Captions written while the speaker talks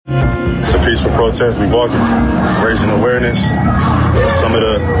peaceful protest. We walking, raising awareness. Some of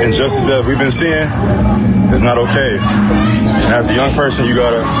the injustice that we've been seeing is not okay. And as a young person, you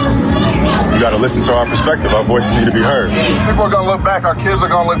gotta listen to our perspective. Our voices need to be heard. People are gonna look back, our kids are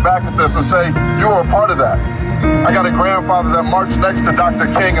gonna look back at this and say, you were a part of that. I got a grandfather that marched next to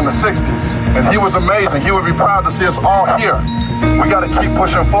Dr. King in the 60s, and he was amazing. He would be proud to see us all here. We got to keep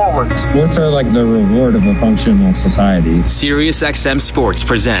pushing forward. Sports are like the reward of a functional society. SiriusXM Sports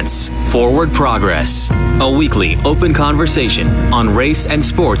presents Forward Progress, a weekly open conversation on race and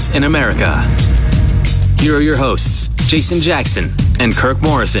sports in America. Here are your hosts, Jason Jackson and Kirk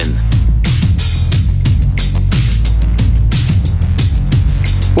Morrison.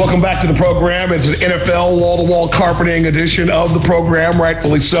 Welcome back to the program. It's an NFL wall-to-wall carpeting edition of the program,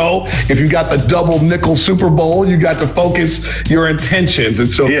 rightfully so. If you got the double nickel Super Bowl, you got to focus your intentions. And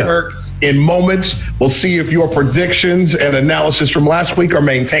so, Kirk, in moments, we'll see if your predictions and analysis from last week are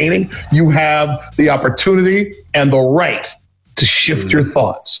maintaining. You have the opportunity and the right to shift your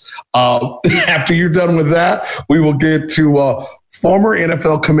thoughts. After you're done with that, we will get to former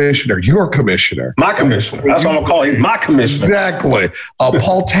NFL commissioner, your commissioner. My commissioner. That's what I'm going to call it. He's my commissioner. Exactly.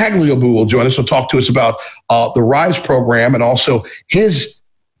 Paul Tagliabue will join us. He'll talk to us about the RISE program and also his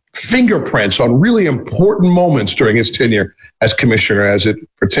fingerprints on really important moments during his tenure as commissioner as it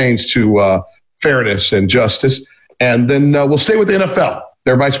pertains to fairness and justice. And then we'll stay with the NFL.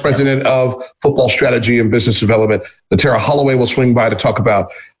 Their vice president of football strategy and business development, Natera Holloway, will swing by to talk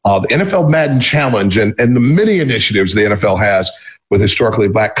about the NFL Madden Challenge and the many initiatives the NFL has with historically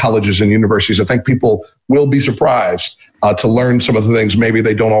black colleges and universities. I think people will be surprised to learn some of the things maybe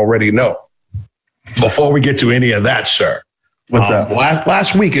they don't already know. Before we get to any of that, sir. What's that?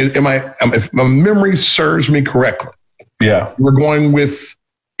 Last week, if my memory serves me correctly, we're going with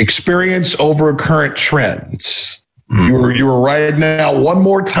experience over current trends. Mm-hmm. You were right now one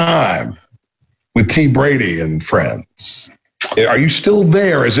more time with T. Brady and friends. Are you still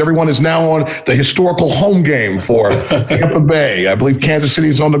there as everyone is now on the historical home game for Tampa Bay? I believe Kansas City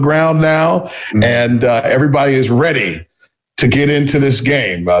is on the ground now, and everybody is ready to get into this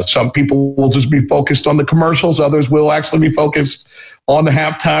game. Some people will just be focused on the commercials. Others will actually be focused on the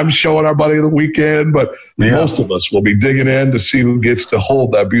halftime show on our Buddy of the Weekend. But most of us will be digging in to see who gets to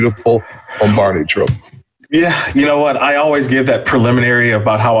hold that beautiful Lombardi trophy. Yeah, you know what? I always give that preliminary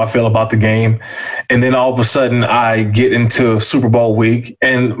about how I feel about the game. And then all of a sudden I get into Super Bowl week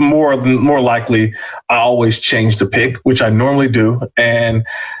and more likely I always change the pick, which I normally do.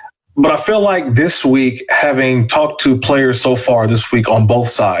 But I feel like this week, having talked to players so far this week on both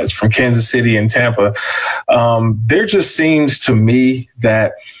sides from Kansas City and Tampa, there just seems to me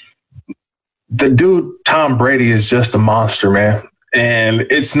that the dude, Tom Brady, is just a monster, man. And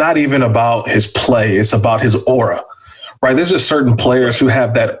it's not even about his play. It's about his aura, right? There's just certain players who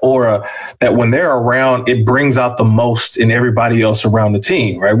have that aura that when they're around, it brings out the most in everybody else around the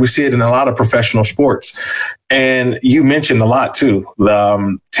team, right? We see it in a lot of professional sports. And you mentioned a lot too,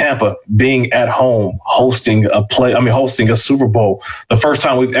 Tampa being at home, hosting a Super Bowl, the first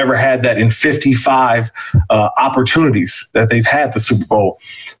time we've ever had that in 55 opportunities that they've had the Super Bowl.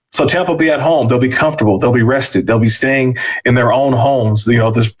 So Tampa will be at home. They'll be comfortable. They'll be rested. They'll be staying in their own homes,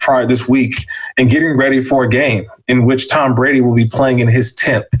 this week and getting ready for a game in which Tom Brady will be playing in his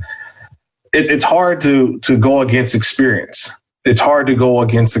 10th. It's hard to go against experience. It's hard to go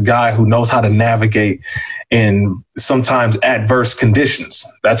against a guy who knows how to navigate in sometimes adverse conditions.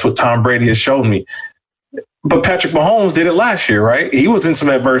 That's what Tom Brady has shown me. But Patrick Mahomes did it last year, right? He was in some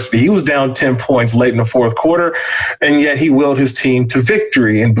adversity. He was down 10 points late in the fourth quarter, and yet he willed his team to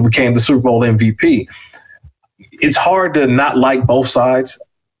victory and became the Super Bowl MVP. It's hard to not like both sides.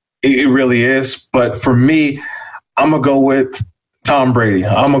 It really is. But for me, I'm going to go with Tom Brady.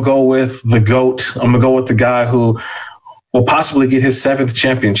 I'm going to go with the GOAT. I'm going to go with the guy who will possibly get his 7th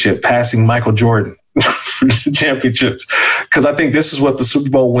championship, passing Michael Jordan for championships. Because I think this is what the Super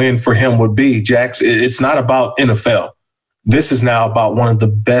Bowl win for him would be, Jax. It's not about NFL. This is now about one of the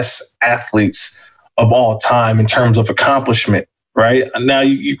best athletes of all time in terms of accomplishment, right? Now,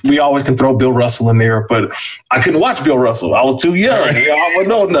 we always can throw Bill Russell in there, but I couldn't watch Bill Russell. I was too young. I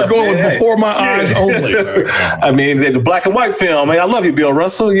wasn't old enough. You're going before my eyes only. I mean, the black and white film. I love you, Bill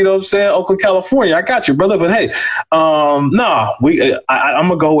Russell. You know what I'm saying? Oakland, California. I got you, brother. But hey, I'm going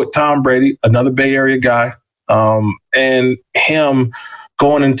to go with Tom Brady, another Bay Area guy, and him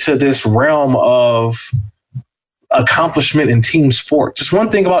going into this realm of accomplishment in team sports. Just one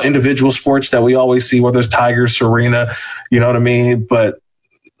thing about individual sports that we always see, whether it's Tiger, Serena, you know what I mean? But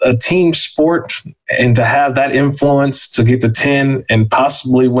a team sport, and to have that influence to get to 10 and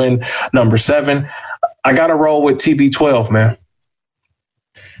possibly win number 7, I got to roll with TB12, man.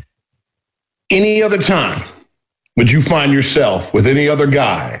 Any other time would you find yourself with any other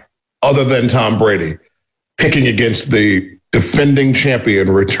guy other than Tom Brady picking against the defending champion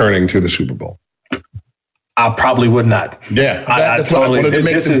returning to the Super Bowl? I probably would not. Yeah, I totally.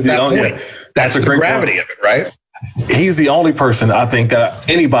 This is the only. That's the gravity of it, right? He's the only person I think that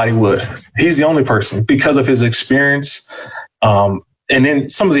anybody would. He's the only person because of his experience, and then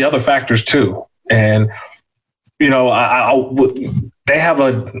some of the other factors too. And you know, they have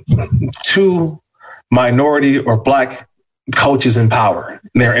two minority or black coaches in power.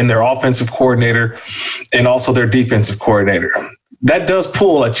 They're in their offensive coordinator and also their defensive coordinator. That does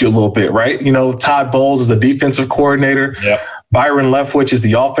pull at you a little bit, right? You know, Todd Bowles is the defensive coordinator. Yep. Byron Leftwich is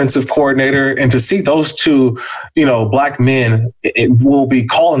the offensive coordinator. And to see those two, you know, black men, it will be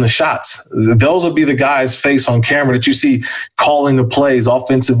calling the shots. Those will be the guys face on camera that you see calling the plays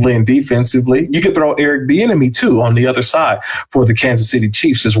offensively and defensively. You could throw Eric Bieniemy too on the other side for the Kansas City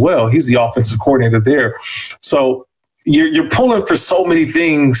Chiefs as well. He's the offensive coordinator there. So you're pulling for so many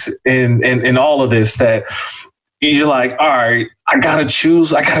things in all of this that you're like, all right, I gotta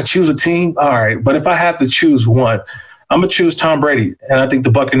choose a team. All right. But if I have to choose one, I'm going to choose Tom Brady, and I think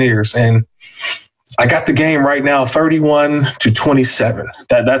the Buccaneers. And I got the game right now, 31-27.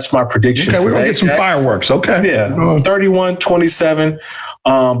 That's my prediction. Okay, we're going to get some fireworks. Okay. Yeah, 31-27.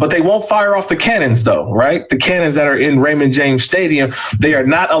 But they won't fire off the cannons, though, right? The cannons that are in Raymond James Stadium, they are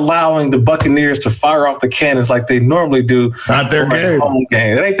not allowing the Buccaneers to fire off the cannons like they normally do. Not their game. Home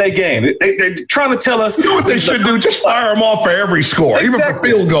game. It ain't their game. They're trying to tell us. You know what they should do? Just fire them off for every score, exactly. Even for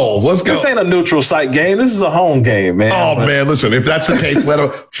field goals. Let's go. This ain't a neutral site game. This is a home game, man. Oh, man, listen, if that's the case, let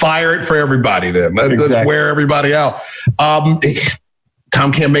them fire it for everybody then. Let's wear everybody out. Tom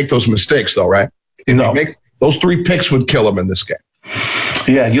can't make those mistakes, though, right? No. Those 3 picks would kill him in this game.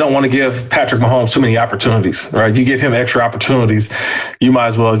 Yeah, you don't want to give Patrick Mahomes too many opportunities, right? You give him extra opportunities, you might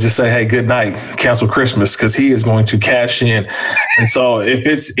as well just say, hey, good night, cancel Christmas, because he is going to cash in. And so if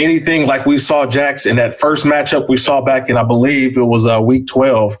it's anything like we saw Jax in that first matchup we saw back in, I believe it was week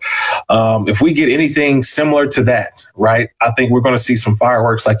 12, if we get anything similar to that, right, I think we're going to see some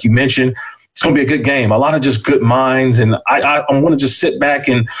fireworks like you mentioned. It's going to be a good game, a lot of just good minds. And I want to just sit back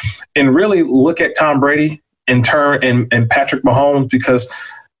and really look at Tom Brady in turn and Patrick Mahomes, because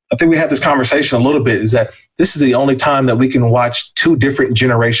I think we had this conversation a little bit, is that this is the only time that we can watch 2 different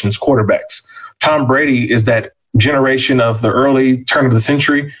generations quarterbacks. Tom Brady is that generation of the early turn of the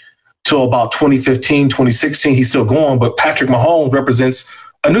century till about 2015, 2016. He's still going, but Patrick Mahomes represents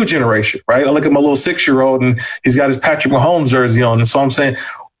a new generation, right? I look at my little 6-year-old and he's got his Patrick Mahomes jersey on. And so I'm saying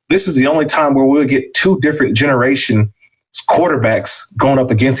this is the only time where we'll get 2 different generation quarterbacks going up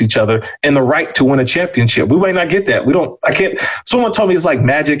against each other and the right to win a championship. We might not get that. Someone told me it's like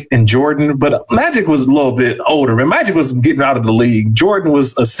Magic and Jordan, but Magic was a little bit older. Man, Magic was getting out of the league. Jordan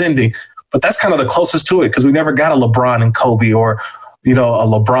was ascending, but that's kind of the closest to it because we never got a LeBron and Kobe or, you know, a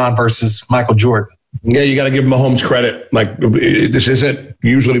LeBron versus Michael Jordan. Yeah, you got to give Mahomes credit. Like, this isn't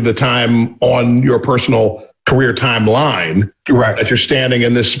usually the time on your personal career timeline, right, that you're standing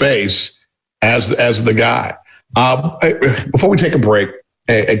in this space as the guy. Before we take a break,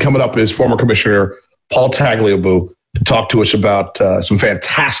 coming up is former Commissioner Paul Tagliabue to talk to us about some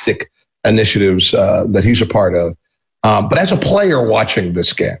fantastic initiatives that he's a part of. But as a player watching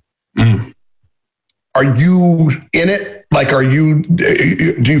this game, are you in it? Like, do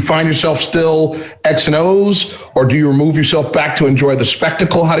you find yourself still X and O's, or do you remove yourself back to enjoy the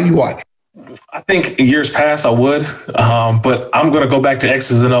spectacle? How do you watch? I think years past I would, but I'm going to go back to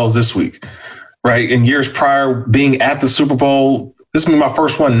X's and O's this week. Right. In years prior, being at the Super Bowl, this will be my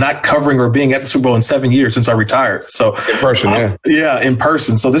first one not covering or being at the Super Bowl in 7 years since I retired. So in person, in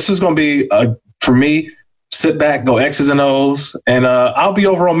person. So this is going to be for me. Sit back, go X's and O's, and I'll be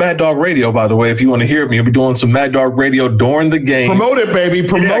over on Mad Dog Radio. By the way, if you want to hear me, I'll be doing some Mad Dog Radio during the game. Promote it, baby.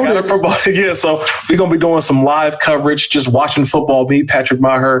 Promote it. Yeah, so we're gonna be doing some live coverage, just watching football. Me, Patrick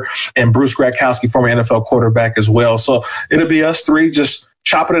Maher, and Bruce Gradkowski, former NFL quarterback as well. So it'll be us 3 just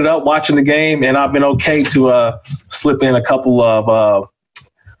chopping it up, watching the game, and I've been okay to slip in a couple of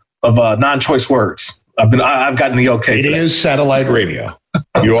non-choice words. I've gotten the okay. It is satellite radio.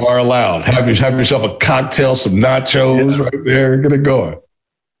 You are allowed. Have yourself a cocktail, some nachos right there. Get it going.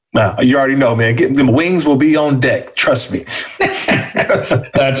 Nah, you already know, man. The wings will be on deck. Trust me.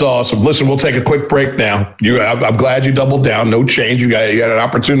 That's awesome. Listen, we'll take a quick break now. I'm glad you doubled down. No change. You got an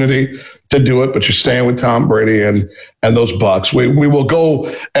opportunity to do it, but you're staying with Tom Brady and those Bucs. We will go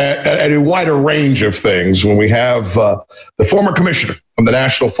at a wider range of things when we have the former commissioner of the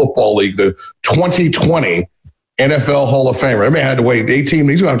National Football League, the 2020 NFL Hall of Famer. I may have to wait 18.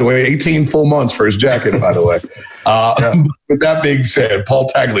 He's going to have to wait 18 full months for his jacket, by the way. With that being said, Paul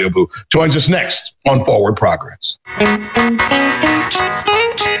Tagliabue joins us next on Forward Progress.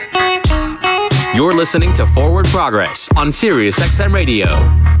 You're listening to Forward Progress on Sirius XM Radio.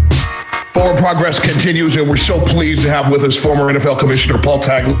 Forward Progress continues, and we're so pleased to have with us former NFL Commissioner Paul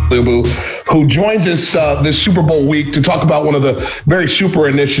Tagliabue, who joins us this Super Bowl week to talk about one of the very super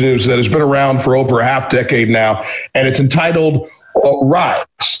initiatives that has been around for over a half decade now, and it's entitled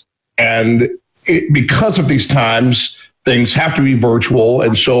Rise. And because of these times, things have to be virtual,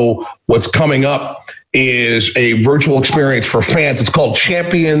 and so what's coming up is a virtual experience for fans. It's called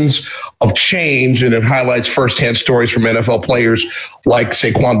Champions of Change, and it highlights firsthand stories from NFL players like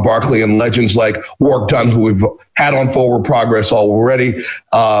Saquon Barkley and legends like Warrick Dunn, who we've had on Forward Progress already.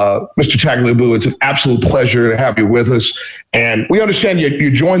 Mr. Tagliabue, it's an absolute pleasure to have you with us. And we understand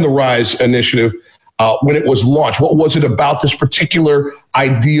you joined the Rise initiative when it was launched. What was it about this particular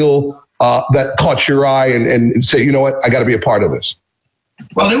ideal that caught your eye and say, you know what, I got to be a part of this?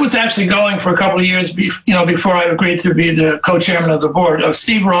 Well, it was actually going for a couple of years, before I agreed to be the co-chairman of the board.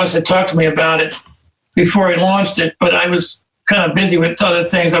 Steve Ross had talked to me about it before he launched it, but I was kind of busy with other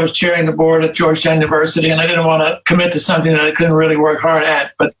things. I was chairing the board at Georgetown University, and I didn't want to commit to something that I couldn't really work hard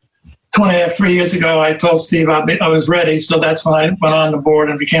at. But 3 years ago, I told Steve I was ready, so that's when I went on the board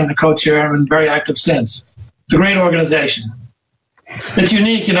and became the co-chair and been very active since. It's a great organization. It's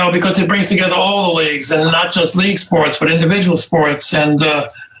unique, because it brings together all the leagues, and not just league sports, but individual sports, and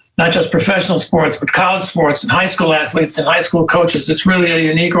not just professional sports, but college sports and high school athletes and high school coaches. It's really a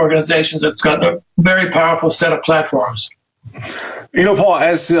unique organization that's got a very powerful set of platforms. Paul,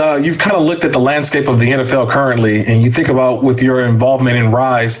 as you've kind of looked at the landscape of the NFL currently, and you think about with your involvement in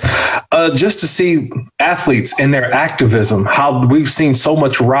Rise, just to see athletes and their activism, how we've seen so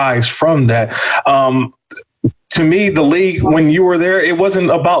much rise from that. To me, the league, when you were there, it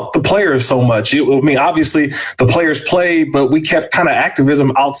wasn't about the players so much. Obviously, the players played, but we kept kind of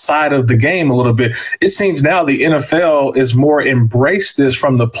activism outside of the game a little bit. It seems now the NFL is more embraced this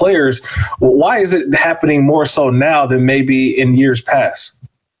from the players. Well, why is it happening more so now than maybe in years past?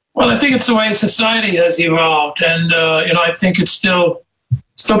 Well, I think it's the way society has evolved. And, I think it still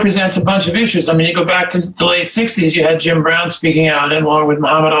presents a bunch of issues. You go back to the late 60s, you had Jim Brown speaking out, and along with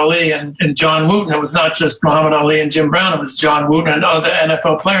Muhammad Ali and John Wooten. It was not just Muhammad Ali and Jim Brown, it was John Wooten and other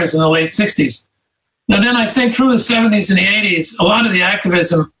NFL players in the late 60s. Now, then I think through the 70s and the 80s, a lot of the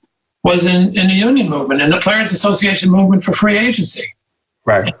activism was in the union movement and the Players Association movement for free agency.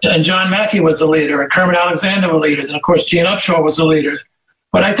 Right. And John Mackey was a leader, and Kermit Alexander were leaders, and of course, Gene Upshaw was a leader.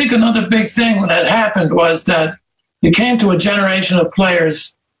 But I think another big thing that happened was that you came to a generation of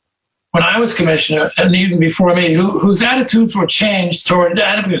players when I was commissioner, and even before me, whose attitudes were changed toward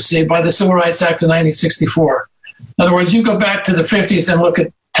advocacy by the Civil Rights Act of 1964. In other words, you go back to the 50s and look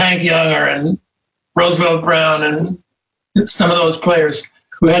at Tank Younger and Roosevelt Brown and some of those players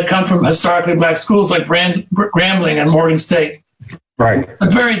who had come from historically black schools like Grambling and Morgan State. Right.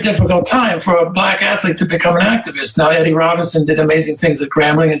 A very difficult time for a black athlete to become an activist. Now, Eddie Robinson did amazing things at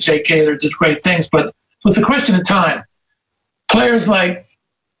Grambling, and Jake Gaither did great things, but it's a question of time. Players like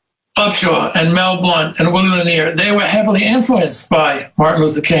Upshaw and Mel Blount and Willie Lanier, they were heavily influenced by Martin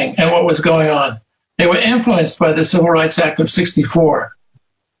Luther King and what was going on. They were influenced by the Civil Rights Act of 64.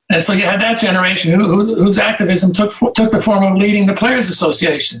 And so you had that generation whose activism took the form of leading the Players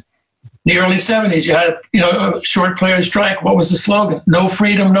Association. In the early 70s, you had a short players' strike. What was the slogan? No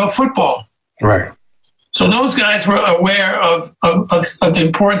freedom, no football. Right. So those guys were aware of the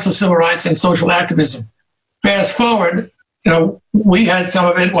importance of civil rights and social activism. Fast forward, we had some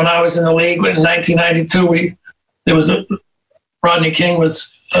of it when I was in the league. In 1992, Rodney King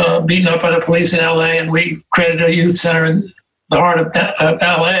was beaten up by the police in L.A., and we created a youth center in the heart of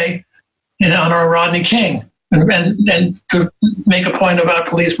L.A. in honor of Rodney King, and to make a point about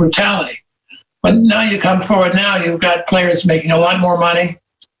police brutality. But now you come forward now, you've got players making a lot more money.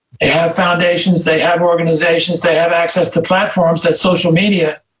 They have foundations, they have organizations, they have access to platforms that social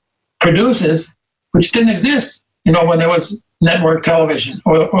media produces, which didn't exist, when there was network television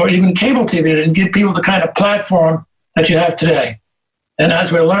or even cable TV. It didn't give people the kind of platform that you have today. And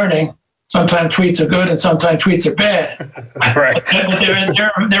as we're learning, sometimes tweets are good and sometimes tweets are bad. Right.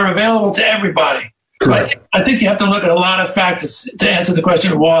 But they're available to everybody. So I think you have to look at a lot of factors to answer the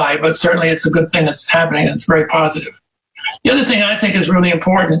question why, but certainly it's a good thing that's happening and it's very positive. The other thing I think is really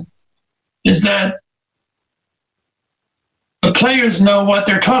important is that the players know what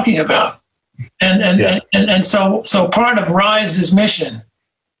they're talking about. And so part of Rise's mission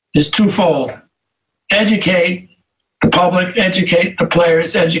is twofold. Educate the public, educate the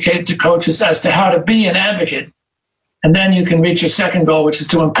players, educate the coaches as to how to be an advocate. And then you can reach your second goal, which is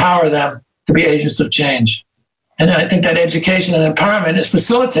to empower them to be agents of change. And I think that education and empowerment is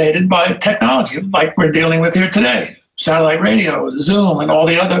facilitated by technology, like we're dealing with here today. Satellite radio, Zoom, and all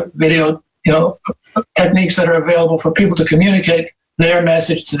the other video, techniques that are available for people to communicate their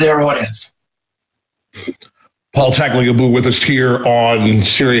message to their audience. Paul Tagliabue with us here on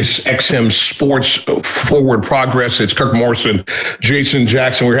Sirius XM Sports Forward Progress. It's Kirk Morrison, Jason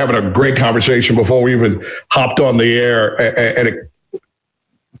Jackson. We're having a great conversation before we even hopped on the air, and it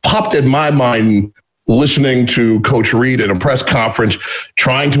popped in my mind listening to Coach Reid at a press conference,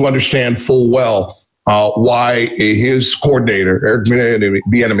 trying to understand full well why his coordinator, Eric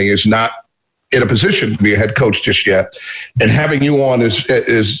Bieniemy, is not in a position to be a head coach just yet. And having you on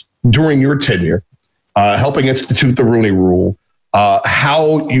is during your tenure, helping institute the Rooney Rule,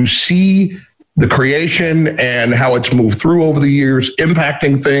 how you see the creation and how it's moved through over the years,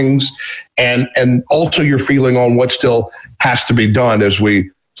 impacting things, and also your feeling on what still has to be done as we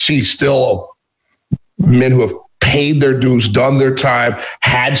see still men who have paid their dues, done their time,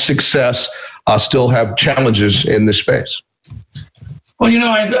 had success, still have challenges in this space. Well,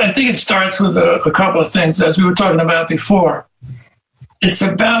 I think it starts with a couple of things, as we were talking about before. It's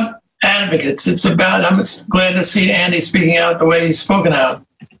about advocates. I'm glad to see Andy speaking out the way he's spoken out.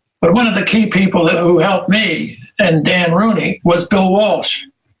 But one of the key people who helped me and Dan Rooney was Bill Walsh,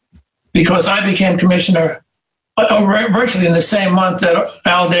 because I became commissioner virtually in the same month that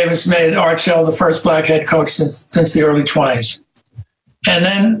Al Davis made Art Shell the first black head coach since the early 20s. And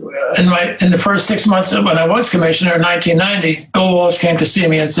then in the first 6 months when I was commissioner in 1990, Bill Walsh came to see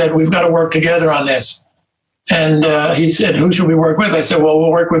me and said, "We've got to work together on this." And he said, "Who should we work with?" I said, "Well,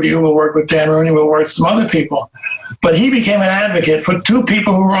 we'll work with you. We'll work with Dan Rooney. We'll work with some other people." But he became an advocate for two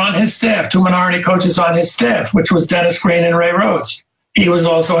people who were on his staff, two minority coaches on his staff, which was Dennis Green and Ray Rhodes. He was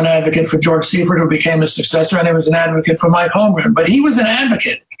also an advocate for George Seifert, who became his successor, and he was an advocate for Mike Holmgren. But he was an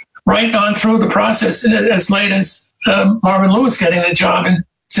advocate right on through the process, as late as Marvin Lewis getting the job in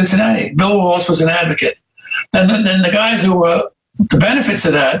Cincinnati. Bill Walsh was an advocate. And then the guys who were the benefits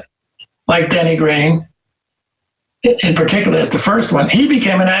of that, like Denny Green, in particular as the first one, he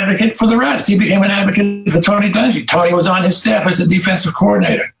became an advocate for the rest. He became an advocate for Tony Dungy. Tony was on his staff as a defensive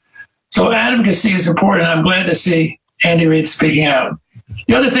coordinator. So advocacy is important. I'm glad to see Andy Reid speaking out.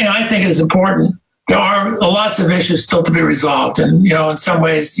 The other thing I think is important, there are lots of issues still to be resolved. And, in some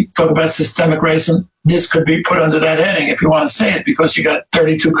ways, you talk about systemic racism. This could be put under that heading, if you want to say it, because you got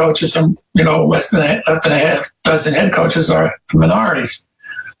 32 coaches and, less than a half dozen head coaches are from minorities.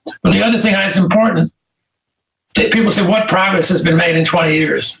 But the other thing that's important, people say, what progress has been made in 20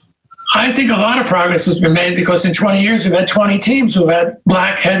 years? I think a lot of progress has been made because in 20 years, we've had 20 teams who've had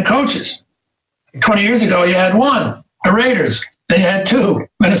black head coaches. 20 years ago, you had one, the Raiders. Then you had two,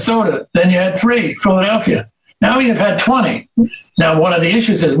 Minnesota. Then you had three, Philadelphia. Now you've had 20. Now, one of the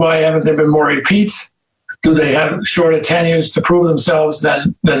issues is, why haven't there been more repeats? Do they have shorter tenures to prove themselves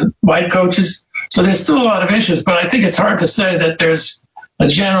than white coaches? So there's still a lot of issues, but I think it's hard to say that there's a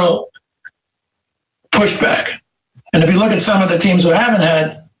general pushback. And if you look at some of the teams who haven't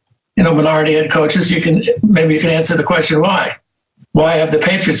had, minority head coaches, maybe you can answer the question, why? Why have the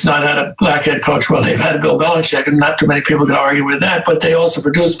Patriots not had a black head coach? Well, they've had Bill Belichick, and not too many people can argue with that, but they also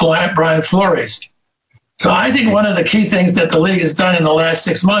produced Brian Flores. So I think one of the key things that the league has done in the last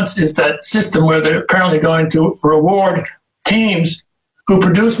 6 months is that system where they're apparently going to reward teams who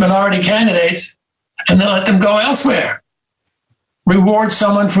produce minority candidates and then let them go elsewhere. Reward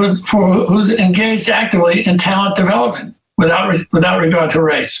someone for who's engaged actively in talent development without regard to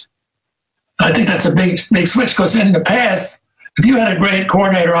race. I think that's a big switch, because in the past, if you had a great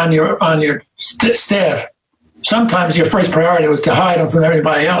coordinator on your staff, sometimes your first priority was to hide him from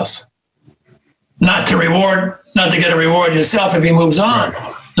everybody else, not to get a reward yourself if he moves on.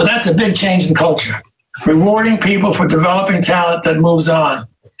 So that's a big change in culture. Rewarding people for developing talent that moves on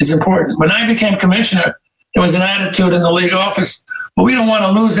is important. When I became commissioner, there was an attitude in the league office, well, we don't want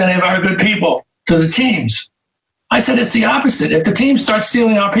to lose any of our good people to the teams. I said, it's the opposite. If the team starts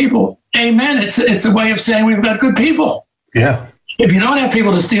stealing our people, amen. It's a way of saying we've got good people. Yeah. If you don't have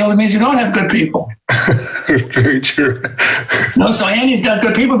people to steal, it means you don't have good people. Very true. So Andy's got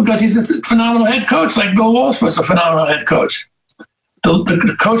good people because he's a phenomenal head coach, like Bill Walsh was a phenomenal head coach.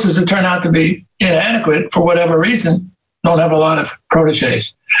 The coaches who turn out to be inadequate for whatever reason don't have a lot of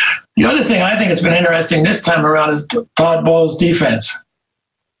proteges. The other thing I think has been interesting this time around is Todd Bowles' defense.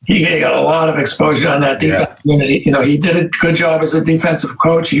 He got a lot of exposure on that defense community. He did a good job as a defensive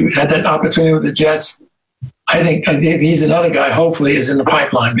coach. He had that opportunity with the Jets. I think he's another guy, hopefully, is in the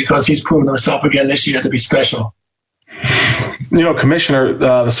pipeline, because he's proven himself again this year to be special. Commissioner,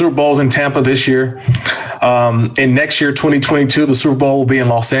 the Super Bowl's in Tampa this year. And next year, 2022, the Super Bowl will be in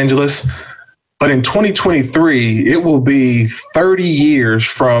Los Angeles. But in 2023, it will be 30 years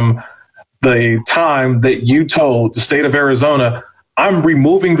from the time that you told the state of Arizona, I'm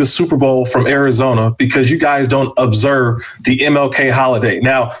removing the Super Bowl from Arizona because you guys don't observe the MLK holiday.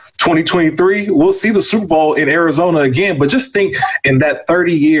 Now, 2023, we'll see the Super Bowl in Arizona again, but just think in that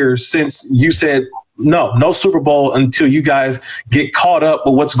 30 years since you said, no Super Bowl until you guys get caught up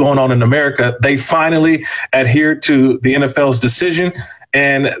with what's going on in America. They finally adhered to the NFL's decision,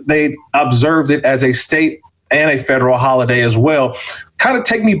 and they observed it as a state and a federal holiday as well. Kind of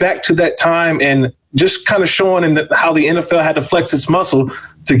take me back to that time and just kind of showing how the NFL had to flex its muscle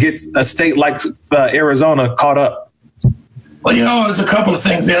to get a state like Arizona caught up. Well, there's a couple of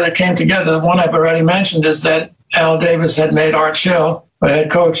things there that came together. One I've already mentioned is that Al Davis had made Art Shell a head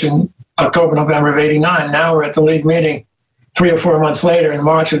coach in October, November of '89. Now we're at the league meeting 3 or 4 months later in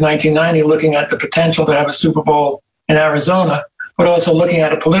March of 1990, looking at the potential to have a Super Bowl in Arizona, but also looking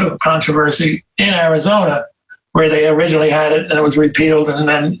at a political controversy in Arizona where they originally had it and it was repealed, and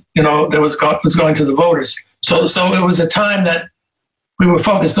then, there was going to the voters. So it was a time that we were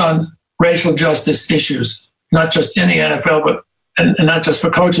focused on racial justice issues, not just in the NFL, but and not just for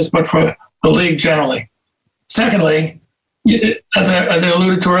coaches, but for the league generally. Secondly, as I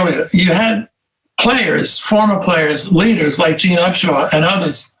alluded to earlier, you had players, former players, leaders like Gene Upshaw and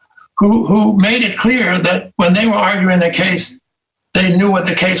others who made it clear that when they were arguing their case, they knew what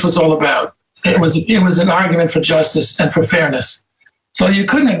the case was all about. It was an argument for justice and for fairness. So you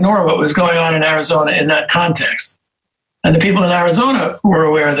couldn't ignore what was going on in Arizona in that context. And the people in Arizona were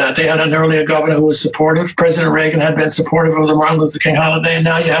aware of that. They had an earlier governor who was supportive. President Reagan had been supportive of the Martin Luther King holiday, and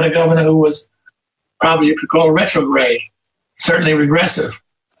now you had a governor who was probably you could call retrograde, certainly regressive.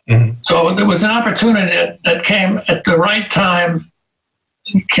 Mm-hmm. So there was an opportunity that came at the right time.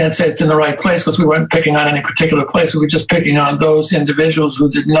 You can't say it's in the right place because we weren't picking on any particular place. We were just picking on those individuals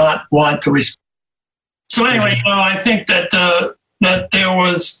who did not want to respond. So anyway, I think that that there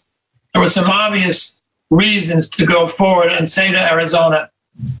was some obvious reasons to go forward and say to Arizona,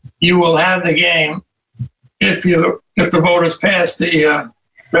 you will have the game if the voters pass the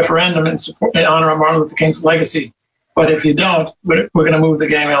referendum in honor of Martin Luther King's legacy. But if you don't, we're going to move the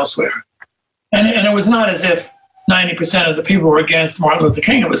game elsewhere. And it was not as if 90% of the people were against Martin Luther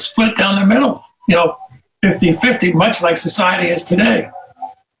King. It was split down the middle, 50-50, much like society is today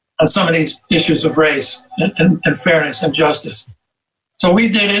on some of these issues of race and fairness and justice. So we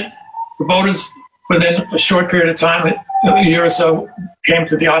did it. The voters, within a short period of time, a year or so, came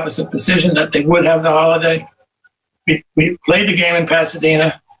to the opposite decision that they would have the holiday. We played the game in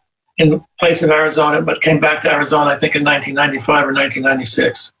Pasadena in place of Arizona, but came back to Arizona, I think, in 1995 or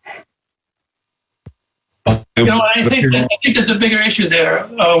 1996. I think there's a bigger issue there,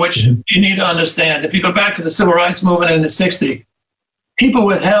 which you need to understand. If you go back to the civil rights movement in the 60s, people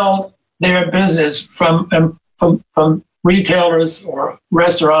withheld their business from retailers or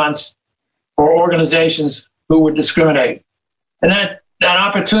restaurants or organizations who would discriminate. And that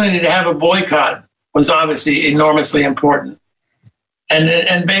opportunity to have a boycott was obviously enormously important.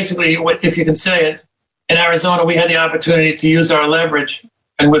 And basically, if you can say it, in Arizona, we had the opportunity to use our leverage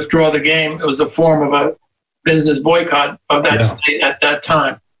and withdraw the game. It was a form of a business boycott of that state at that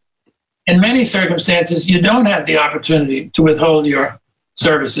time. In many circumstances, you don't have the opportunity to withhold your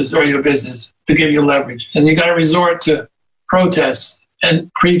services or your business to give you leverage. And you got to resort to protests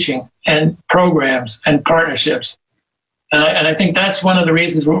and preaching and programs and partnerships. And I think that's one of the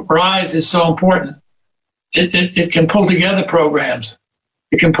reasons RISE is so important. It can pull together programs.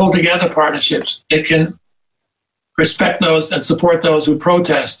 It can pull together partnerships. It can respect those and support those who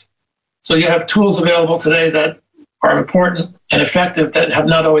protest. So you have tools available today that are important and effective that have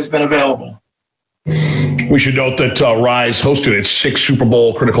not always been available. We should note that RISE hosted its 6th Super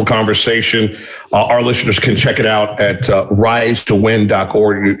Bowl critical conversation. Our listeners can check it out at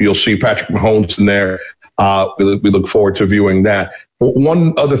risetowin.org. You'll see Patrick Mahomes in there. We look forward to viewing that.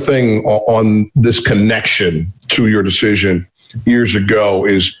 One other thing on this connection to your decision years ago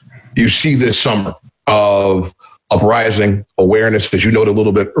is you see this summer of uprising, awareness, as you noted a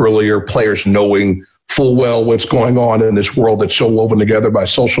little bit earlier, players knowing full well what's going on in this world that's so woven together by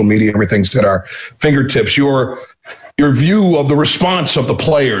social media, everything's at our fingertips. Your view of the response of the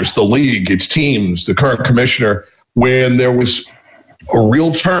players, the league, its teams, the current commissioner, when there was a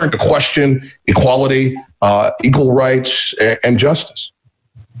real turn to question equality, equal rights, and justice.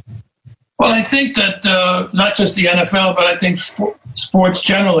 Well, I think that not just the NFL, but I think sports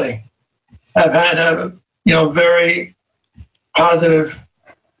generally have had a very positive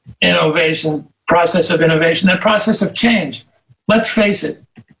process of innovation, and process of change. Let's face it,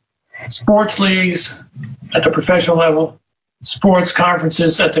 sports leagues at the professional level, sports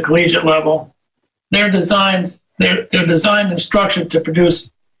conferences at the collegiate level, they're designed and structured to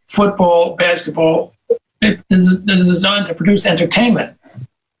produce football, basketball. They're designed to produce entertainment,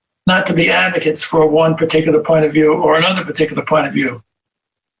 not to be advocates for one particular point of view or another particular point of view.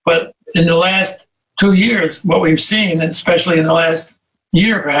 But in the last 2 years, what we've seen, and especially in the last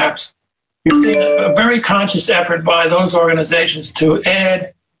year perhaps, we've seen a very conscious effort by those organizations to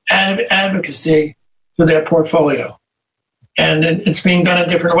add advocacy to their portfolio. And it's being done in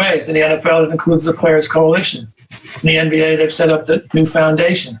different ways. In the NFL, it includes the Players Coalition. In the NBA, they've set up the new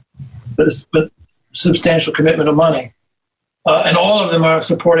foundation with substantial commitment of money. And all of them are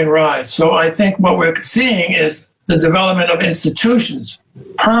supporting RISE. So I think what we're seeing is the development of institutions,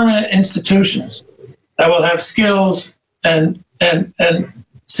 permanent institutions, that will have skills and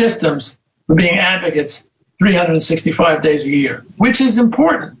systems for being advocates 365 days a year, which is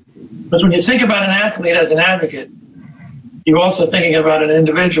important. Because when you think about an athlete as an advocate, you're also thinking about an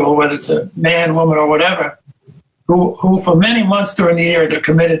individual, whether it's a man, woman, or whatever, who for many months during the year, they're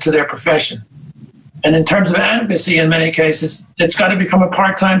committed to their profession. And in terms of advocacy, in many cases, it's got to become a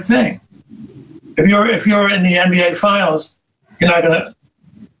part-time thing. If you're in the NBA Finals, you're not going to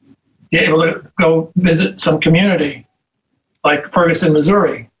be able to go visit some community like Ferguson,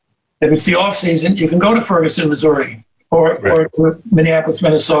 Missouri. If it's the off season, you can go to Ferguson, Missouri, or to Minneapolis,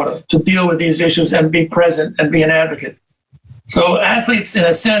 Minnesota, to deal with these issues and be present and be an advocate. So athletes, in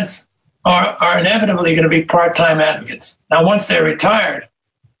a sense, are inevitably going to be part-time advocates. Now, once they're retired,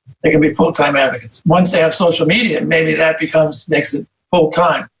 they can be full-time advocates. Once they have social media, maybe that makes it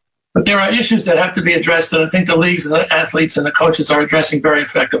full-time. But there are issues that have to be addressed that I think the leagues and the athletes and the coaches are addressing very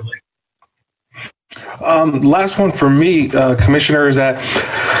effectively. Last one for me, Commissioner, is that,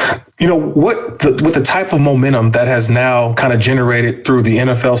 with the type of momentum that has now kind of generated through the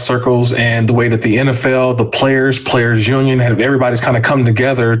NFL circles and the way that the NFL, the players union, everybody's kind of come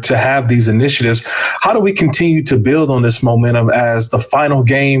together to have these initiatives. How do we continue to build on this momentum as the final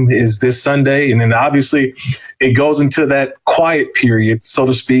game is this Sunday? And then obviously it goes into that quiet period, so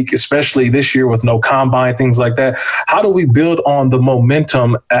to speak, especially this year with no combine, things like that. How do we build on the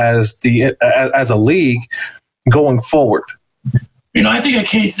momentum as a league going forward? I think a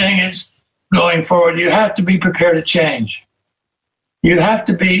key thing is going forward, you have to be prepared to change. You have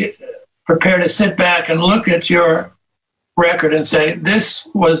to be prepared to sit back and look at your record and say, this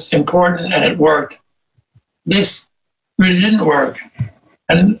was important and it worked. This really didn't work.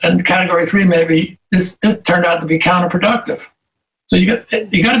 And category 3, maybe this turned out to be counterproductive. So you got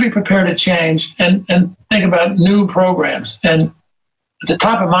to be prepared to change and think about new programs. And at the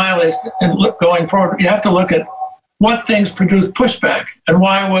top of my list, and going forward, you have to look at what things produced pushback and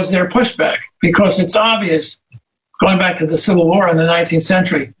why was there pushback? Because it's obvious, going back to the Civil War in the 19th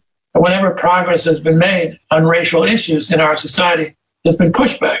century, that whenever progress has been made on racial issues in our society, there's been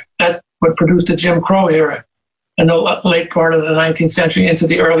pushback. That's what produced the Jim Crow era in the late part of the 19th century into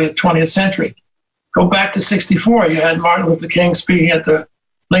the early 20th century. Go back to 64. You had Martin Luther King speaking at the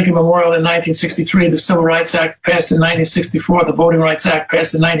Lincoln Memorial in 1963. The Civil Rights Act passed in 1964. The Voting Rights Act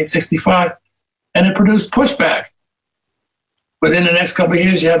passed in 1965. And it produced pushback. Within the next couple of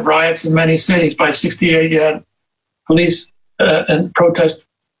years, you had riots in many cities. By 68, you had police and protest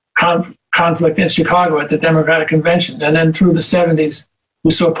conflict in Chicago at the Democratic Convention. And then through the 70s, we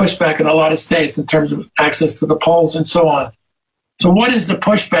saw pushback in a lot of states in terms of access to the polls and so on. So what is the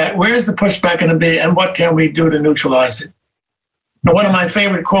pushback? Where is the pushback going to be, and what can we do to neutralize it? Now, one of my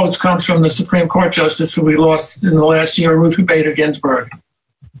favorite quotes comes from the Supreme Court Justice who we lost in the last year, Ruth Bader Ginsburg.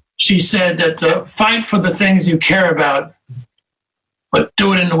 She said that fight for the things you care about, but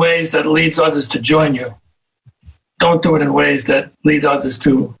do it in ways that leads others to join you. Don't do it in ways that lead others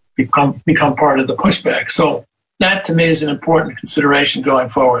to become part of the pushback. So that, to me, is an important consideration going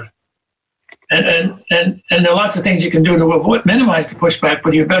forward. And there are lots of things you can do to minimize the pushback,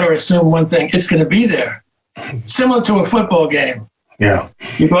 but you better assume one thing: it's going to be there. Similar to a football game. Yeah.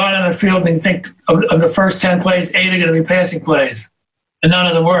 You go out on the field and you think of the first 10 plays, 8 are going to be passing plays, and none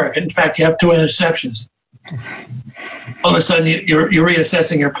of them work. In fact, you have 2 interceptions. All of a sudden, you're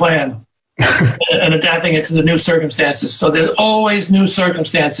reassessing your plan and adapting it to the new circumstances. So there's always new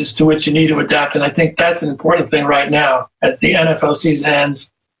circumstances to which you need to adapt. And I think that's an important thing right now as the NFL season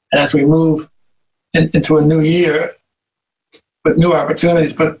ends and as we move into a new year with new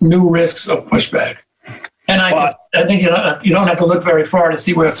opportunities, but new risks of pushback. And I think you don't have to look very far to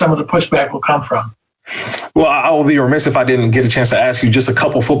see where some of the pushback will come from. Well, I will be remiss if I didn't get a chance to ask you just a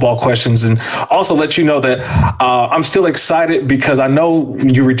couple football questions and also let you know that I'm still excited because I know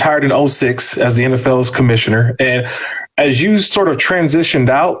you retired in 2006 as the NFL's commissioner. And as you sort of transitioned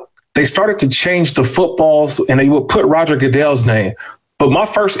out, they started to change the footballs and they would put Roger Goodell's name. But my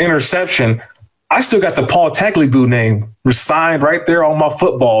first interception, I still got the Paul Tagliabue name signed right there on my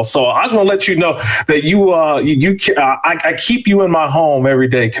football. So I just want to let you know that I keep you in my home every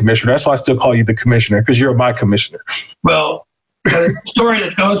day, Commissioner. That's why I still call you the Commissioner, because you're my commissioner. Well, the story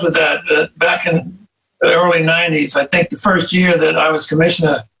that goes with that, back in the early 90s, I think the first year that I was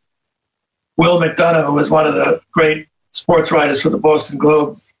commissioner, Will McDonough, who was one of the great sports writers for the Boston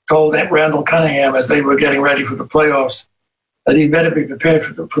Globe, told Randall Cunningham as they were getting ready for the playoffs that he better be prepared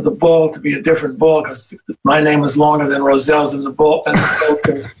for the ball to be a different ball, because my name was longer than Rozell's, and the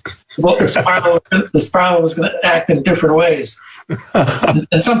spiral was going to act in different ways.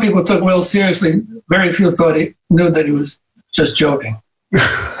 And some people took Will seriously. Very few thought he knew that he was just joking.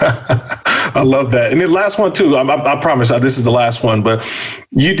 I love that. And the last one too, I promise this is the last one, but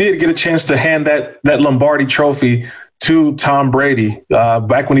you did get a chance to hand that Lombardi trophy to Tom Brady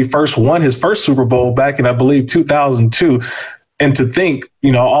back when he first won his first Super Bowl back in, I believe, 2002. And to think,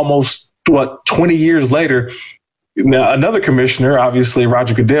 almost 20 years later, now another commissioner, obviously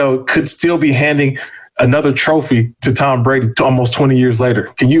Roger Goodell, could still be handing another trophy to Tom Brady almost 20 years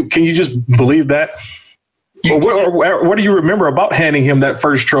later. Can you just believe that? What do you remember about handing him that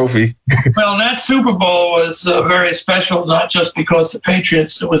first trophy? Well, that Super Bowl was very special, not just because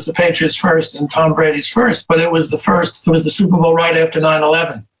it was the Patriots first and Tom Brady's first, but it was the Super Bowl right after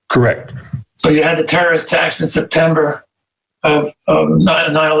 9/11. Correct. So you had the terrorist attacks in September of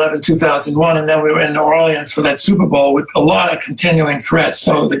 9/11, 2001, and then we were in New Orleans for that Super Bowl with a lot of continuing threats.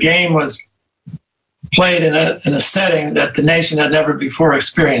 So the game was played in a setting that the nation had never before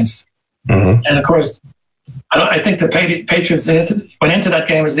experienced. Mm-hmm. And of course, I think the Patriots went into that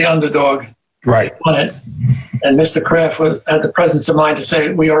game as the underdog. Right. Won it. And Mr. Kraft had the presence of mind to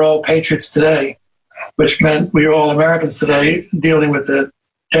say, we are all Patriots today, which meant we are all Americans today, dealing with the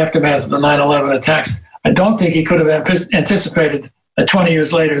aftermath of the 9/11 attacks. I don't think he could have anticipated that 20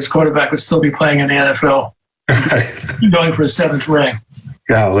 years later his quarterback would still be playing in the NFL, going for his 7th ring.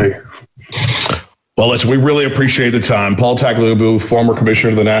 Golly. Well, listen, we really appreciate the time. Paul Tagliabue, former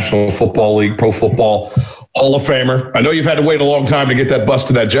commissioner of the National Football League, Pro Football Hall of Famer. I know you've had to wait a long time to get that bust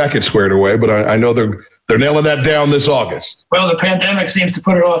of that jacket squared away, but I know they're nailing that down this August. Well, the pandemic seems to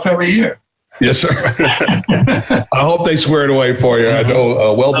put it off every year. Yes, sir. I hope they square it away for you. I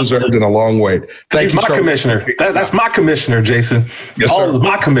know well-deserved and a long wait. He's my commissioner. That's my commissioner, Jason. Yes, Paul sir. is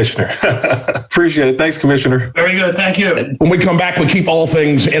my commissioner. Appreciate it. Thanks, Commissioner. Very good. Thank you. When we come back, we keep all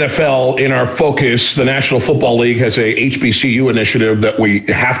things NFL in our focus. The National Football League has a HBCU initiative that we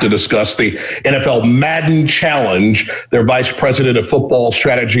have to discuss, the NFL Madden Challenge. Their Vice President of Football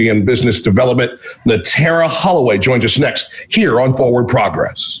Strategy and Business Development, Natera Holloway, joins us next here on Forward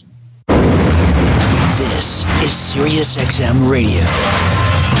Progress. This is SiriusXM Radio.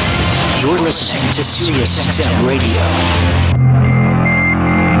 You're listening to SiriusXM Radio.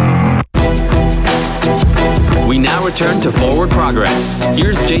 We now return to Forward Progress.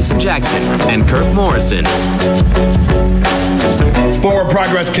 Here's Jason Jackson and Kirk Morrison. Forward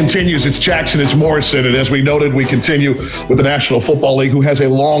Progress continues. It's Jackson, it's Morrison. And as we noted, we continue with the National Football League, who has a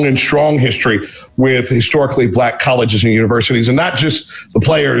long and strong history with historically black colleges and universities, and not just the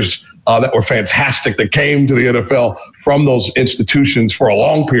players that were fantastic that came to the NFL from those institutions for a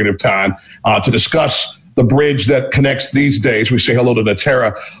long period of time. To discuss the bridge that connects these days, we say hello to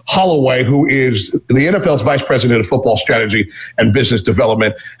Natera Holloway, who is the NFL's Vice President of Football Strategy and Business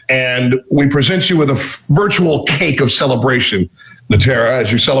Development. And we present you with a virtual cake of celebration, Natera,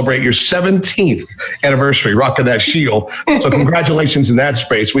 as you celebrate your 17th anniversary rocking that shield. So congratulations in that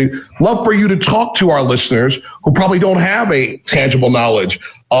space. We'd love for you to talk to our listeners who probably don't have a tangible knowledge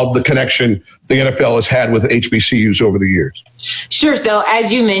of the connection the NFL has had with HBCUs over the years. Sure. So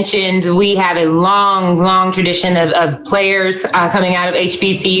as you mentioned, we have a long tradition of players coming out of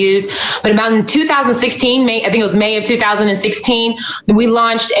HBCUs. But about in 2016, I think it was May of 2016, we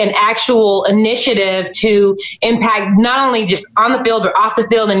launched an actual initiative to impact not only just on the field, but off the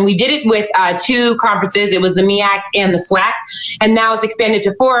field. And we did it with 2 conferences. It was the MEAC and the SWAC. And now it's expanded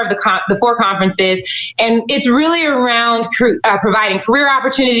to 4 of the 4 conferences. And it's really around providing career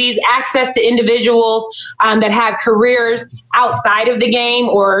opportunities, access to individuals that have careers outside of the game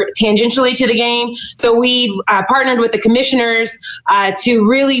or tangentially to the game. So we've partnered with the commissioners to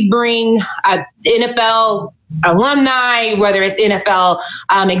really bring NFL alumni, whether it's NFL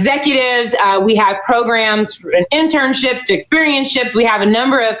executives. We have programs from internships to experiencehips. We have a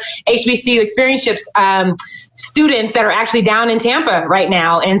number of HBCU experiencehips students that are actually down in Tampa right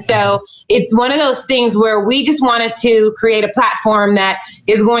now. And so it's one of those things where we just wanted to create a platform that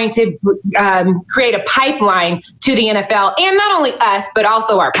is going to create a pipeline to the NFL, and not only us, but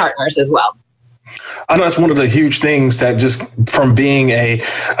also our partners as well. I know that's one of the huge things that just from being a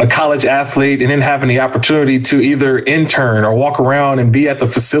college athlete and then having the opportunity to either intern or walk around and be at the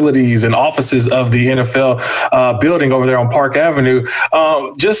facilities and offices of the NFL building over there on Park Avenue.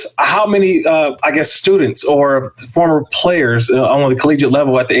 Just how many, students or former players on the collegiate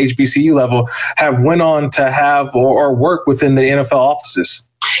level at the HBCU level have went on to have or work within the NFL offices?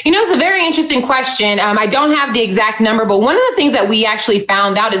 It's a very interesting question. I don't have the exact number, but one of the things that we actually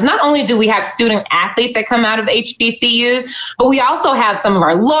found out is not only do we have student athletes that come out of HBCUs, but we also have some of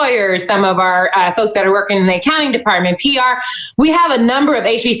our lawyers, some of our folks that are working in the accounting department, PR. We have a number of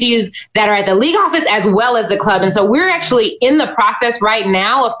HBCUs that are at the league office as well as the club. And so we're actually in the process right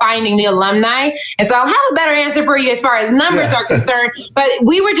now of finding the alumni. And so I'll have a better answer for you as far as numbers are concerned. But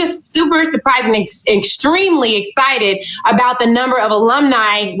we were just super surprised and extremely excited about the number of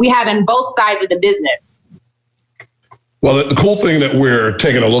alumni we have in both sides of the business. Well, the cool thing that we're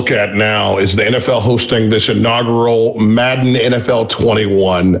taking a look at now is the NFL hosting this inaugural Madden NFL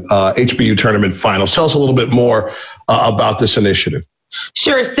 21 HBU tournament finals. Tell us a little bit more about this initiative.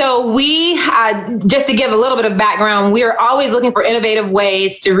 Sure. So we, just to give a little bit of background, we are always looking for innovative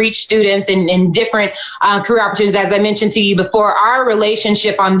ways to reach students in different career opportunities. As I mentioned to you before, our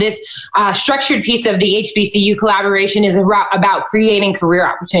relationship on this structured piece of the HBCU collaboration is about creating career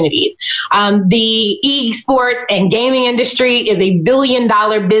opportunities. The esports and gaming industry is $1 billion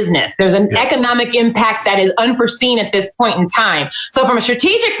business. There's an economic impact that is unforeseen at this point in time. So from a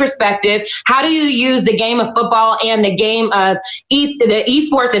strategic perspective, how do you use the game of football and the game of the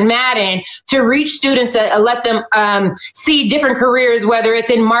esports and Madden to reach students, to let them see different careers, whether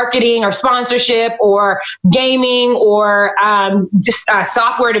it's in marketing or sponsorship or gaming or just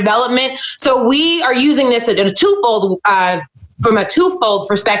software development. So we are using this in a twofold from a twofold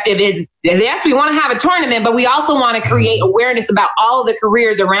perspective is, yes, we want to have a tournament, but we also want to create awareness about all of the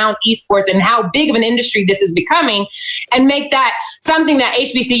careers around esports and how big of an industry this is becoming and make that something that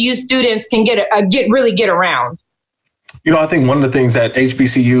HBCU students can get around. I think one of the things that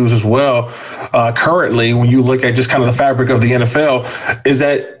HBCUs as well, currently, when you look at just kind of the fabric of the NFL, is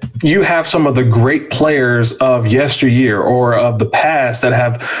that you have some of the great players of yesteryear or of the past that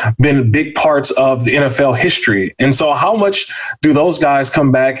have been big parts of the NFL history. And so how much do those guys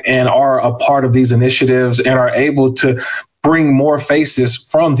come back and are a part of these initiatives and are able to bring more faces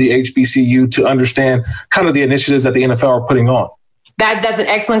from the HBCU to understand kind of the initiatives that the NFL are putting on? That's an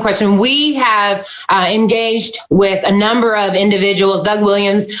excellent question. We have engaged with a number of individuals. Doug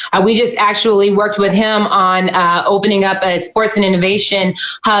Williams, we just actually worked with him on opening up a sports and innovation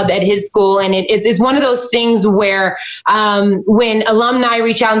hub at his school. And it's one of those things where when alumni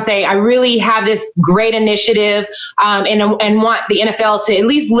reach out and say, I really have this great initiative and want the NFL to at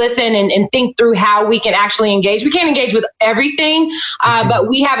least listen and think through how we can actually engage. We can't engage with everything, but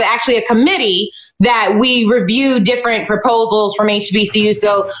we have actually a committee that we review different proposals from HBCU.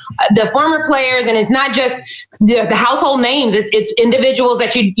 So the former players, and it's not just the household names, it's individuals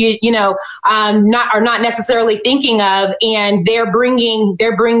that are not necessarily thinking of, and they're bringing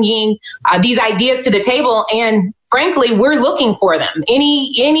these ideas to the table. And frankly, we're looking for them.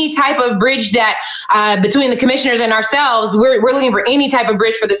 Any type of bridge that between the commissioners and ourselves, we're looking for any type of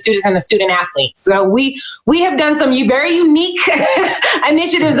bridge for the students and the student athletes. So we have done some very unique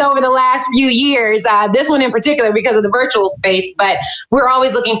initiatives over the last few years. This one in particular because of the virtual space, but we're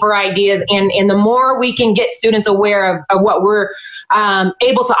always looking for ideas. And the more we can get students aware of what we're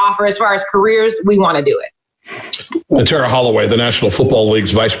able to offer as far as careers, we want to do it. Natera Holloway, the National Football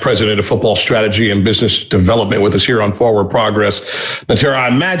League's Vice President of Football Strategy and Business Development, with us here on Forward Progress. Natera, I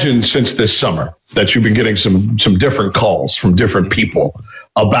imagine since this summer that you've been getting some different calls from different people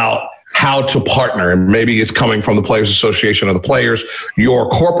about how to partner. And maybe it's coming from the Players Association of the players, your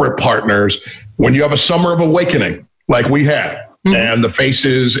corporate partners, when you have a summer of awakening like we had, and the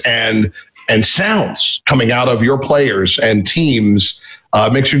faces and sounds coming out of your players and teams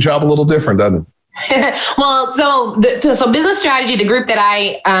makes your job a little different, doesn't it? Well, so business strategy, the group that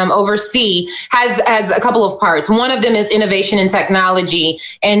I oversee, has a couple of parts. One of them is innovation and technology.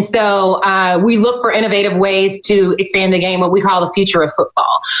 And so we look for innovative ways to expand the game, what we call the future of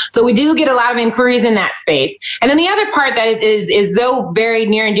football. So we do get a lot of inquiries in that space. And then the other part that is so very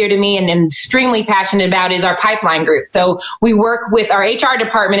near and dear to me and extremely passionate about is our pipeline group. So we work with our HR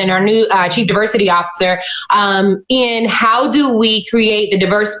department and our new chief diversity officer in how do we create the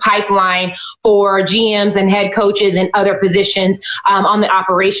diverse pipeline for GMs and head coaches and other positions on the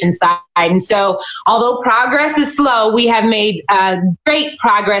operations side. And so although progress is slow, we have made great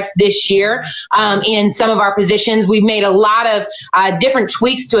progress this year in some of our positions. We've made a lot of different tweaks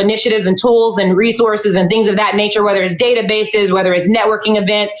tweaks to initiatives and tools and resources and things of that nature, whether it's databases, whether it's networking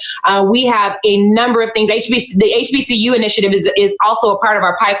events. We have a number of things. The HBCU initiative is also a part of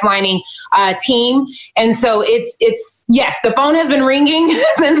our pipelining team. And so it's yes, the phone has been ringing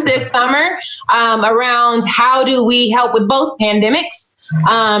since this summer around how do we help with both pandemics.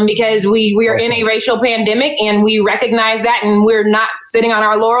 Because we are in a racial pandemic and we recognize that, and we're not sitting on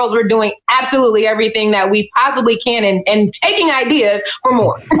our laurels. We're doing absolutely everything that we possibly can and taking ideas for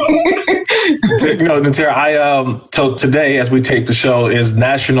more. Natera, so today, as we tape the show, is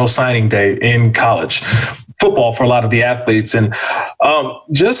National Signing Day in college football for a lot of the athletes. And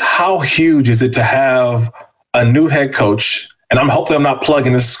just how huge is it to have a new head coach? And hopefully I'm not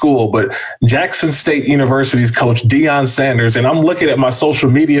plugging this school, but Jackson State University's coach, Deion Sanders. And I'm looking at my social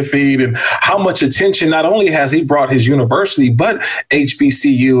media feed and how much attention not only has he brought his university, but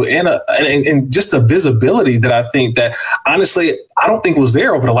HBCU and just the visibility that I think that, honestly, I don't think was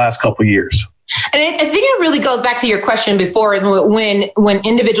there over the last couple of years. And I think it really goes back to your question before, is when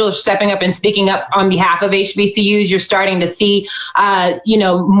individuals are stepping up and speaking up on behalf of HBCUs, you're starting to see,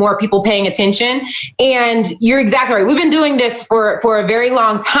 more people paying attention. And you're exactly right. We've been doing this for a very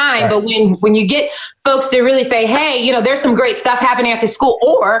long time. Right. But when you get folks to really say, hey, there's some great stuff happening at the school,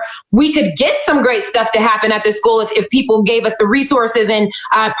 or we could get some great stuff to happen at the school if people gave us the resources and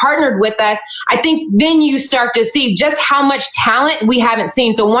partnered with us, I think then you start to see just how much talent we haven't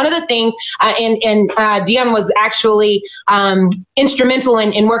seen. So one of the things, and Deion was actually instrumental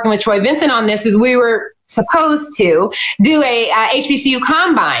in working with Troy Vincent on this, is we were supposed to do a HBCU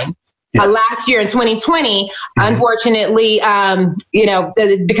combine. Yes. Last year in 2020, unfortunately,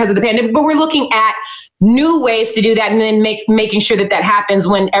 because of the pandemic, but we're looking at new ways to do that, and then making sure that happens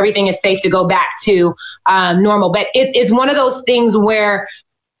when everything is safe to go back to normal. But it's one of those things where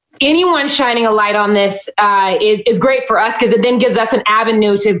anyone shining a light on this is great for us, because it then gives us an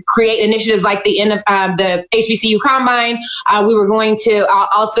avenue to create initiatives like the HBCU Combine. We were going to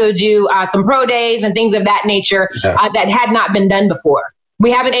also do some pro days and things of that nature that had not been done before. We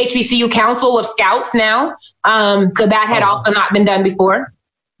have an HBCU Council of Scouts now, so that had also not been done before.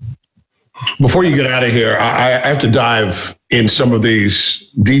 Before you get out of here, I have to dive in some of these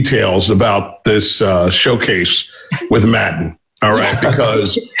details about this showcase with Madden. All right,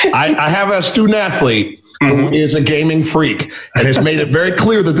 because I have a student athlete who is a gaming freak and has made it very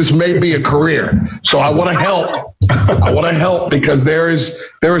clear that this may be a career. So I want to help. Because there is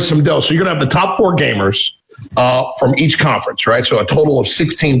some dough. So you're going to have the top 4 gamers from each conference, right? So a total of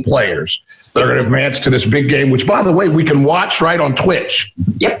 16 players that are going to advance to this big game, which, by the way, we can watch right on Twitch.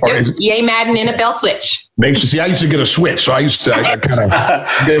 Yep. EA Madden NFL Twitch. Makes you see, I used to get a Switch, so I kind of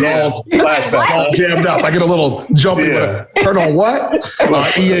get it all jammed up. I get a little jumpy. Turn on what?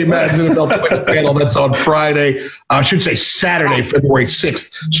 EA Madden NFL Twitch channel. That's on Friday. I should say Saturday, February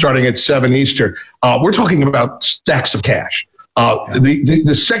 6th, starting at 7 Eastern. We're talking about stacks of cash.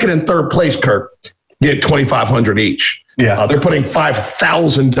 The second and third place, Kirk, get $2,500 each. Yeah, they're putting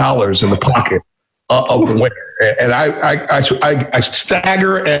 $5,000 in the pocket of the winner, and I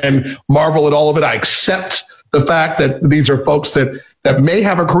stagger and marvel at all of it. I accept the fact that these are folks that may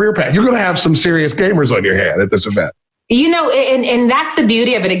have a career path. You're going to have some serious gamers on your hand at this event. And that's the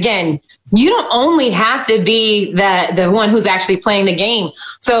beauty of it. Again, you don't only have to be the one who's actually playing the game.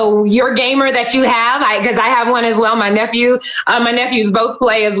 So your gamer that you have, because I have one as well, my nephews both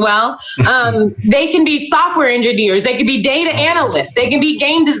play as well. They can be software engineers. They can be data analysts. They can be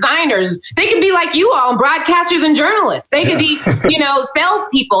game designers. They can be like you all, broadcasters and journalists. They can be,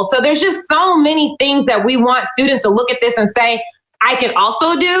 salespeople. So there's just so many things that we want students to look at this and say, I can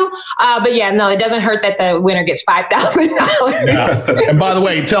also do, but it doesn't hurt that the winner gets $5,000. Yeah. And by the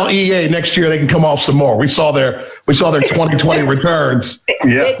way, tell EA next year they can come off some more. We saw their 2020 returns.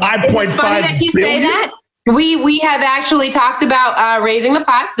 Yeah, it's funny that you say that. We have actually talked about raising the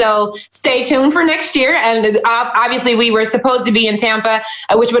pot, so stay tuned for next year. And obviously, we were supposed to be in Tampa,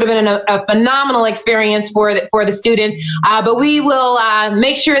 which would have been a phenomenal experience for the students. But we will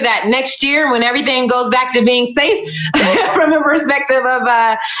make sure that next year, when everything goes back to being safe from a perspective of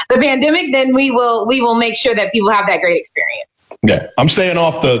the pandemic, then we will make sure that people have that great experience. Yeah, I'm staying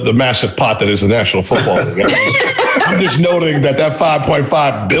off the massive pot that is the National Football League. I'm just noting that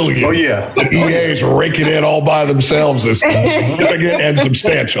 $5.5 billion. Oh yeah, the EA is raking in all by themselves is significant and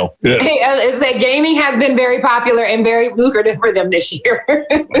substantial. Yeah. Hey, gaming has been very popular and very lucrative for them this year.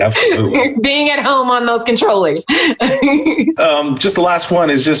 Absolutely, being at home on those controllers. Just the last one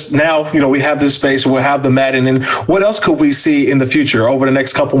is just now. We have this space and we'll have the Madden. And what else could we see in the future over the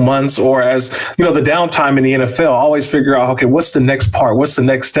next couple months, or as the downtime in the NFL? Always figure out, okay, what's the next part? What's the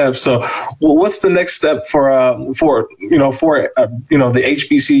next step? So what's the next step for the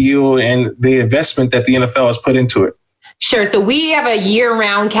HBCU and the investment that the NFL has put into it? Sure. So we have a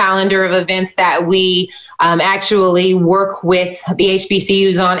year-round calendar of events that we actually work with the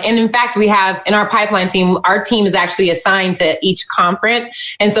HBCUs on. And in fact, we have in our pipeline team, our team is actually assigned to each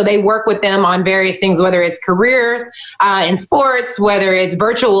conference. And so they work with them on various things, whether it's careers in sports, whether it's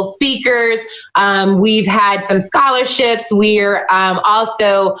virtual speakers. We've had some scholarships. We're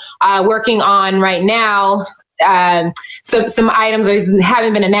also working on right now some items that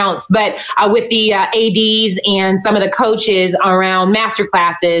haven't been announced, but with the ADs and some of the coaches around master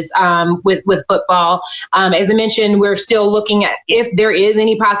classes with football. As I mentioned, we're still looking at if there is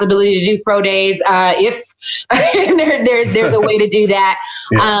any possibility to do pro days, if there's a way to do that.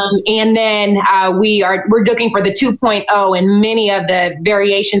 Yeah. And then we're looking for the 2.0 and many of the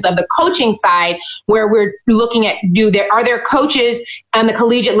variations of the coaching side, where we're looking at are there coaches on the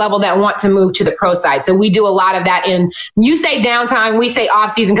collegiate level that want to move to the pro side? So we do a lot of that. And you say downtime, we say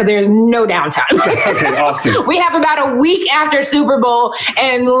off season, because there's no downtime. Okay, off season. We have about a week after Super Bowl,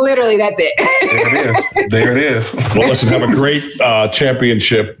 and literally that's it. There it is. Well, listen, have a great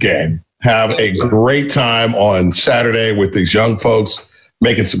championship game. Have a great time on Saturday with these young folks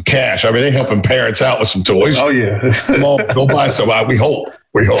making some cash. I mean, they're helping parents out with some toys. Oh, yeah. Go buy some. We hope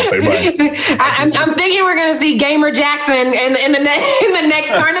they might. I'm thinking we're going to see Gamer Jackson in the next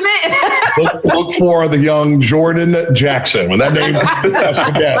tournament. look for the young Jordan Jackson. When that name,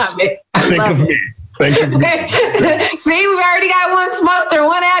 think of me. See, we've already got one sponsor,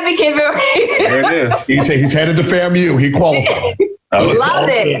 one advocate. There it is. He's headed to FAMU. He qualified. Love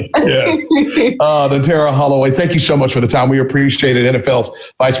it. Yes. Natera Holloway, thank you so much for the time. We appreciate it. NFL's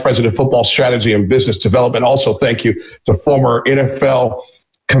Vice President of Football Strategy and Business Development. Also, thank you to former NFL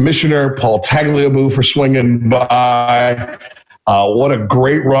Commissioner Paul Tagliabue for swinging by. What a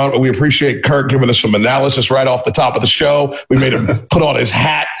great run. We appreciate Kirk giving us some analysis right off the top of the show. We made him put on his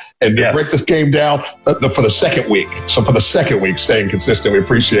hat and break this game down for the second week. So for the second week, staying consistent, we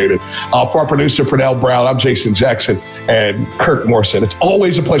appreciate it. For our producer, Pernell Brown, I'm Jason Jackson and Kirk Morrison. It's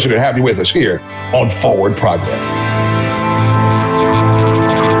always a pleasure to have you with us here on Forward Progress.